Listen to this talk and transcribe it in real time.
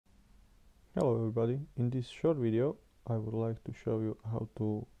Hello everybody, in this short video I would like to show you how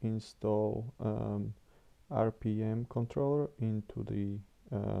to install RPM controller into the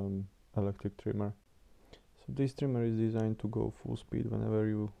electric trimmer. So this trimmer is designed to go full speed whenever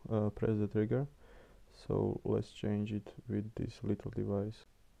you press the trigger, so let's change it with this little device.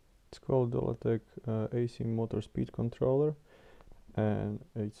 It's called Dolatec AC motor speed controller, and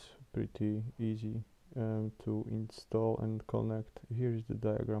it's pretty easy to install and connect. Here is the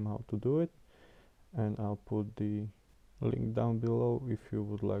diagram how to do it, and I'll put the link down below if you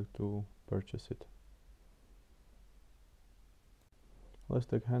would like to purchase it. Let's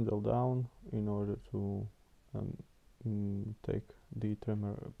take handle down in order to take the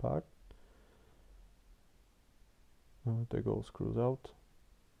trimmer apart. Take all screws out,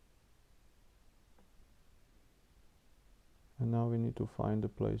 and now we need to find the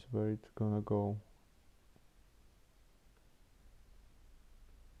place where it's gonna go.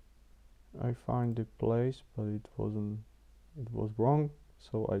 I found the place, but it was wrong,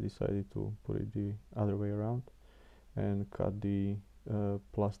 so I decided to put it the other way around and cut the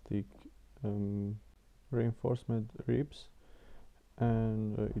plastic reinforcement ribs,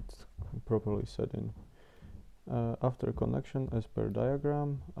 and it's properly set in. After connection as per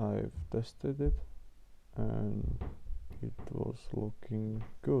diagram, I've tested it and it was looking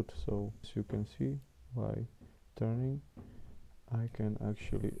good. So as you can see, by turning I can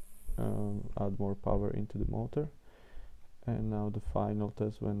actually add more power into the motor. And now the final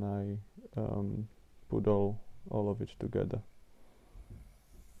test when I put all of it together.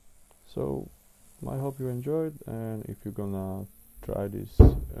 So I hope you enjoyed, and if you're gonna try this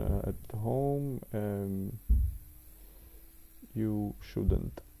at home, you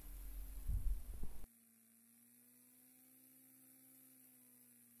shouldn't